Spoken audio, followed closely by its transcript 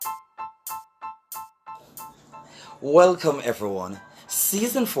Welcome everyone.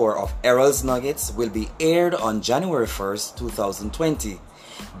 Season 4 of Errol's Nuggets will be aired on January 1st, 2020.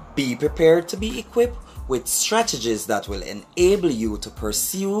 Be prepared to be equipped with strategies that will enable you to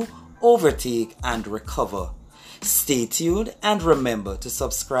pursue, overtake, and recover. Stay tuned and remember to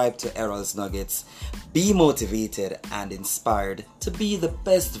subscribe to Errol's Nuggets. Be motivated and inspired to be the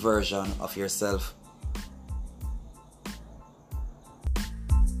best version of yourself.